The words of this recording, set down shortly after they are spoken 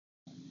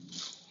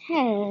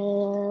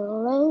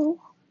Hello,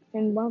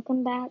 and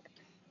welcome back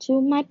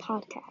to my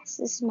podcast.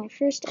 This is my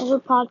first ever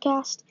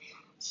podcast,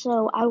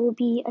 so I will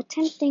be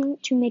attempting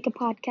to make a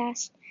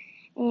podcast.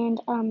 And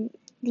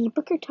the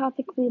book or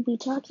topic we'll be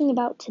talking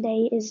about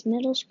today is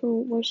middle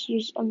school worst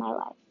years of my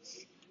life.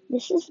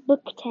 This is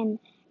book 10.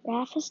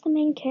 Raph is the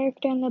main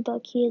character in the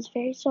book. He is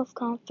very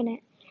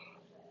self-confident.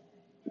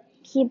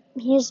 He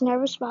is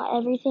nervous about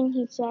everything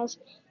he says.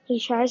 He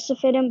tries to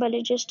fit in, but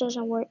it just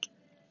doesn't work.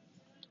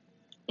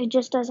 It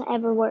just doesn't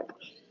ever work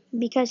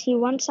because he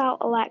wants out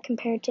a lot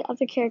compared to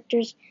other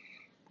characters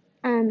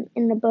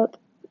in the book,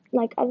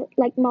 like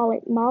Molly.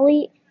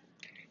 Molly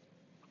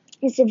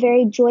is a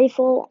very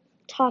joyful,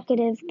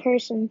 talkative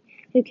person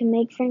who can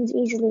make friends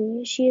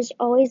easily. She is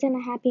always in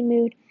a happy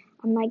mood,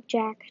 unlike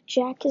Jack.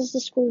 Jack is the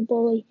school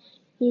bully.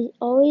 He's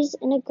always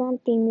in a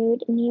grumpy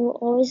mood, and he will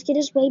always get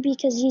his way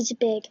because he's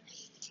big.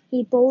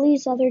 He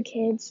bullies other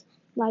kids,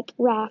 like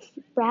Raph.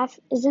 Raph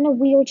is in a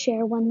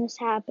wheelchair when this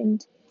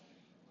happened.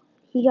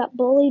 He got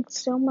bullied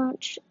so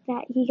much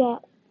that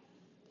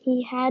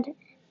he had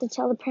to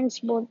tell the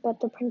principal, but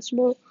the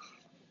principal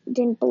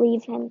didn't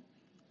believe him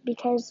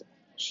because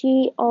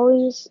she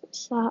always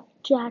saw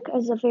Jack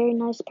as a very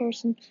nice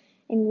person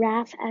and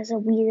Raph as a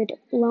weird,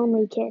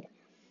 lonely kid.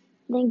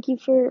 Thank you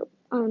for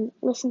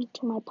listening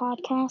to my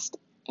podcast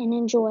and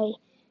enjoy.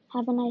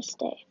 Have a nice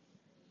day.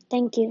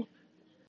 Thank you.